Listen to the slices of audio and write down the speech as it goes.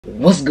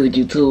What's good,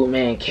 YouTube,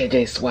 man?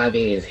 KJ Suave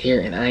is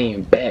here, and I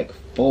am back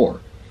for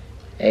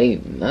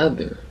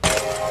another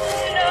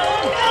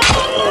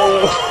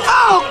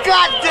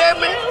God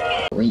damn it!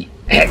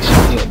 reaction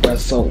video, bro.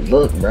 So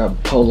look, bro,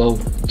 Polo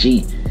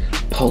G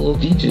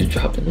just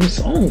dropped a new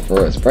song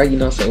for us, bro. You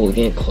know what I'm saying? We're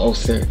getting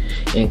closer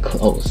and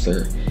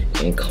closer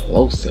and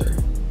closer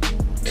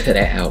to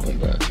that album,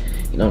 bro.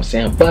 You know what I'm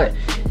saying? But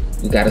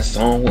we got a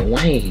song with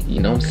Wayne. You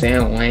know what I'm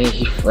saying? Wayne,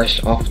 he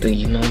fresh off the,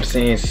 you know what I'm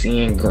saying,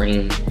 Seeing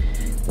Green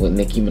with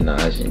Nicki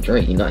Minaj and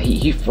Drake. You know,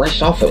 he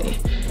fresh off of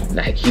it.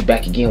 Now he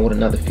back again with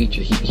another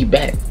feature. He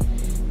back.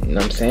 You know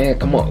what I'm saying?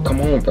 Come on,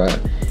 bro.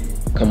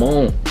 Come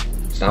on.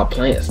 Stop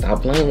playing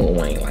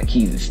with Wayne. Like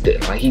he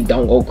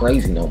don't go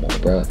crazy no more,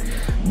 bro.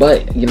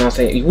 But you know what I'm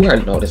saying? We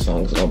already know this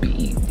song is gonna be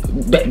easy.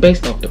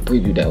 Based off the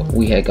preview that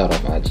we had got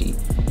off IG.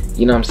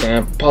 You know what I'm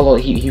saying? Polo,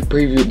 he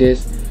previewed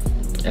this,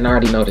 and I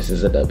already know this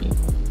is a W.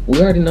 We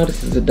already know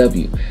this is a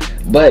W.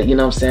 But you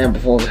know what I'm saying,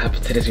 before we hop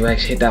into this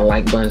reaction, hit that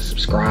like button,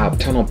 subscribe,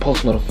 turn on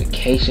post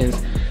notifications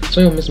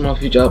so you don't miss my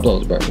future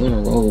uploads, bro. We're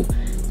on a road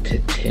to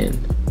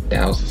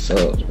 10,000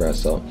 subs, bro.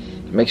 So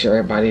make sure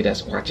everybody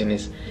that's watching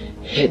this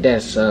hit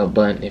that sub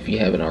button if you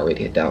haven't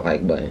already. Hit that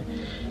like button.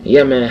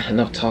 Yeah, man,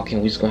 enough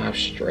talking. We just gonna hop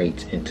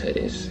straight into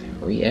this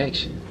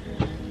reaction.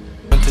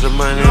 To the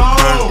money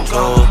front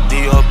door,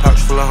 Dior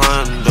pouch full of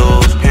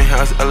hundos,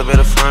 penthouse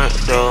elevator front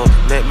door,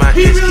 let my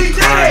ex keep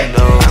crying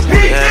though, I put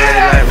it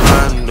like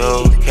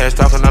Rondo, cash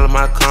talking all of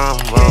my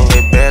combo,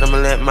 they bad I'ma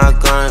let my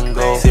gun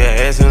go, see her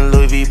ass in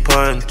Louis V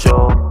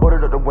poncho,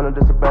 ordered up the window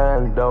just a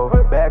bando,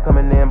 bag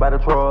coming in by the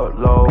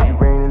truckload, you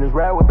bring in this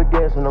ride with the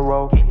gas in the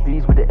road,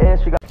 these with the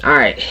ass she got.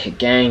 Alright,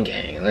 gang,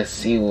 let's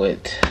see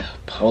what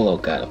Polo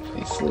got up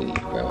his sleeve,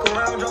 bro.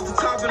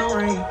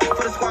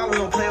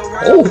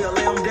 Oh.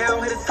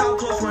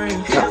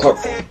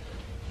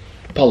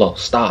 Polo,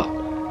 stop.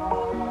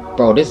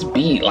 Bro, this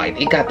beat, like,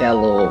 it got that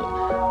little...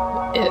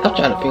 I'm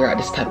trying to figure out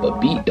this type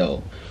of beat,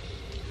 though.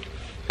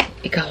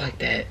 It got like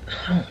that...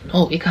 I don't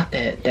know. It got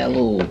that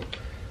little...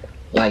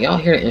 Like, y'all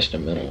hear the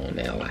instrumental on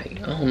that. Like,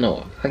 I don't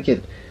know. I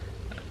get...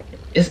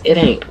 It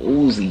ain't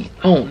Uzi.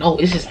 I don't know.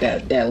 It's just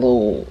that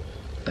little...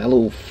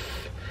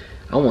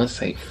 I wouldn't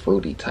say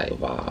fruity type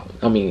vibe.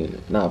 I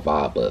mean, not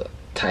vibe, but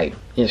type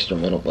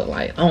instrumental. But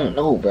like, I don't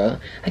know, bro.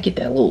 I get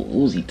that little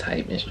Uzi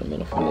type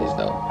instrumental from this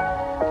though.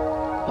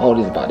 Oh,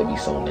 this about to be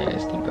so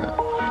nasty, bro.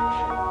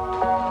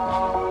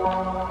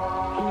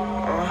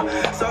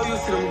 So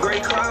used to them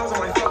great clouds, I'm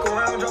like fuck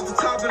around, drop the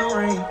top in the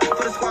rain.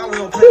 For the squad, we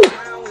don't play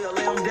around, we'll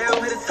lay them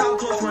down, hit the top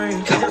close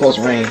range. Top close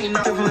range.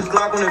 Nothing from this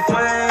Glock when it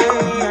flame.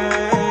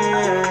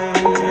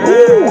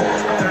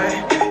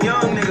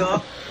 Young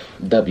nigga.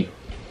 W.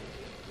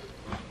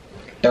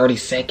 30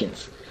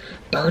 seconds.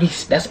 30,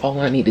 that's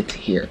all I needed to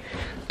hear.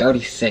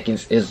 30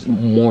 seconds is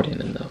more than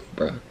enough,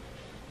 bro,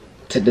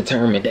 to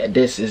determine that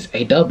this is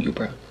a W,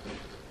 bro.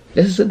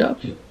 This is a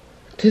W.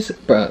 This,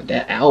 bro,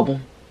 that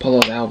album,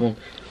 Polo's album,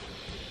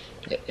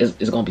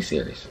 is gonna be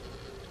serious.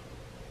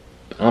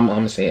 I'm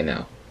gonna say it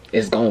now.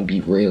 It's gonna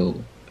be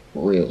real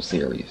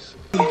serious.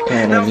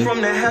 Now from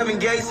the heaven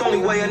gates,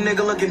 only way a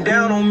nigga looking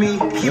down on me.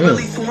 Keep at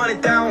least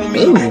 200,000 on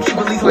me. Keep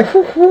at least like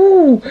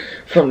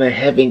from the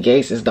heaven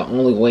gates is the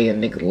only way a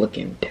nigga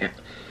looking down.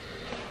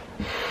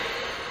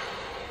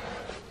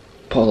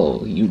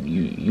 Polo,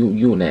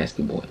 you a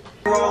nasty boy.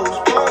 Rose,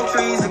 palm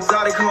trees,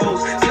 exotic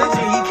hoes.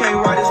 Snitching, he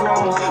can't right his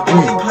wrongs.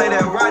 Only play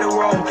that right or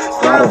wrong.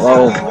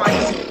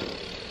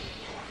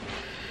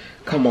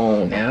 Come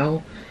on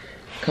now.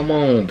 Come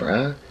on,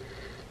 bruh.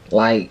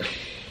 Like,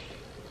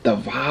 the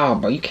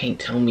vibe, bro. You can't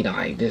tell me that,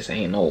 like, this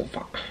ain't no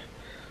vibe.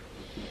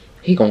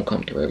 He gonna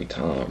come through every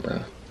time,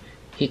 bro.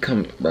 He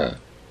coming, bro.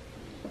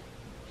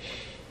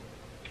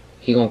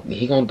 He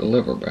gonna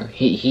deliver, bro.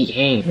 He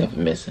ain't never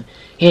missing.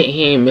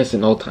 He ain't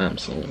missing no time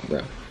soon,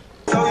 bro.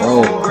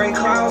 Bro. Great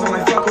clouds, I'm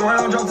like fuck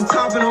around, drop the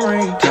top in the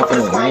rain. Top in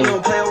the rain. We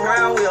don't play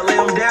around, we'll lay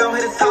them down,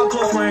 hit the top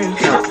close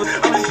range. I'm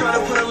just trying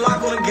to put a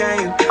lock on the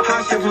game.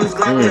 Hot shit from this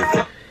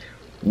Glock.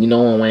 You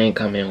know when Wayne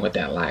come in with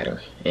that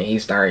lighter and he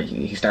start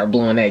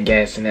blowing that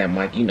gas in that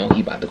mic, you know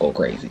he about to go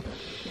crazy.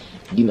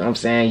 You know what I'm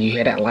saying? You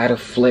hear that lighter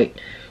flick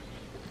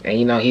and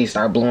you know he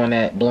start blowing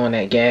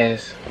that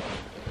gas.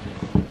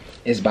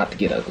 It's about to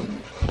get ugly.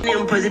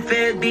 Them pussy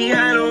feds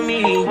behind on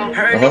me.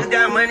 Heard niggas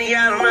got money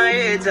out on my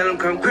head. Tell them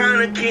come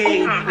crown a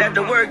king. Let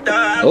the work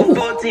dog. I was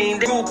 14.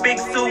 Two big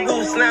suit,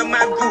 snap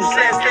my groove.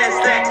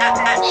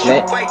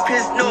 Slash. White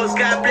piss nose.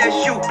 God bless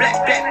you. Black.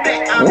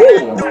 I'm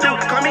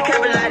black. Call me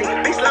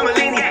Capilati. Big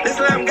Slamalini. This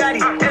Slam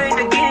Gotti. That ain't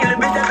the guinea. The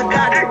bitch that's a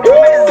Gotti.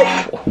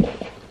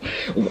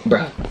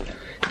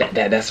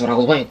 Bruh, that's what I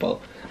was waiting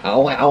for. I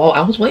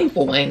was waiting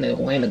for Wayne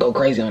to go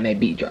crazy on that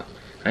beat drop.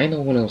 I didn't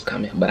know when it was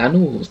coming, but I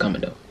knew it was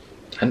coming though.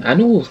 I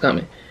knew it was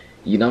coming.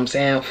 You know what I'm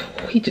saying?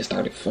 He just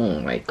started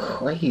flowing like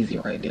crazy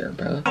right there,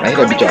 bro. I hit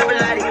that beat drop.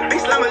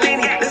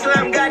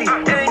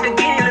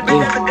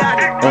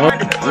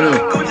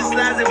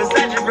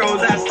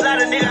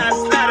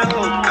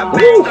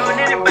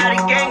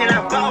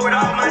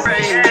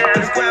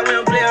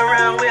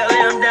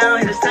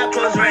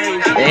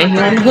 And he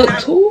on the hook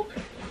too?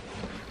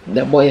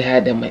 That boy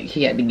had them.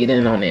 He had to get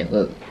in on that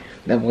hook.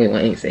 That boy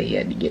ain't say he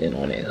had to get in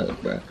on that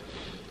hook, bro.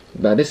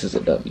 But this is a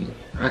W.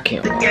 I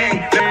can't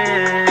lie.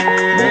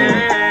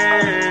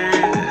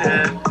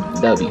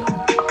 W.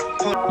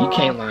 You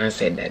can't lie and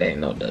say that ain't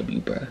no W,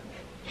 bro.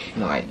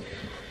 Like,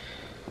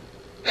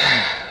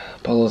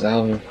 Polo's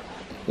album.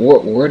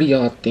 Where do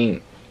y'all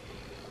think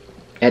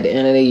at the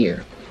end of the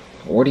year?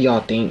 Where do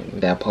y'all think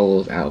that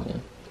Polo's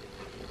album,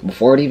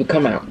 before it even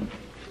come out,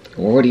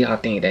 where do y'all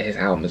think that his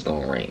album is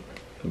gonna rank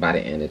by the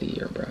end of the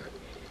year, bro?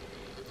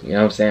 You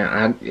know what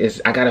I'm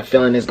saying? I got a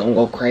feeling it's gonna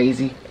go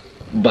crazy,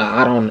 but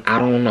I don't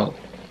know.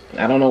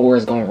 I don't know where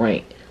it's gonna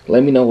rank.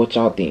 Let me know what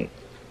y'all think.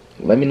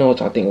 Let me know what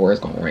y'all think where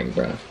it's gonna rank,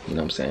 bro. You know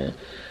what I'm saying?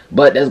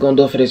 But that's gonna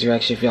do it for this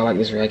reaction. If y'all like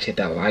this reaction, hit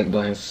that like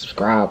button,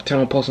 subscribe, turn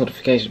on post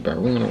notifications, bro.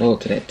 We're on the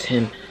road to that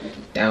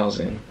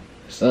 10,000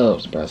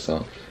 subs, bro.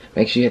 So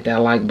make sure you hit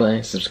that like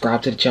button,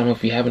 subscribe to the channel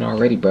if you haven't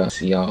already, bro.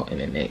 See y'all in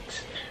the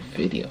next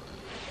video.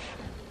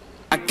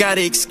 I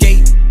gotta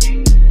escape.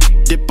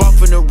 Dip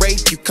off in a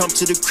race. You come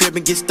to the crib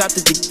and get stopped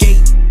at the gate.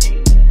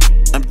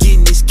 I'm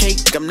getting this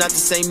cake. I'm not the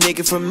same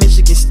nigga from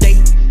Michigan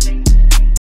State.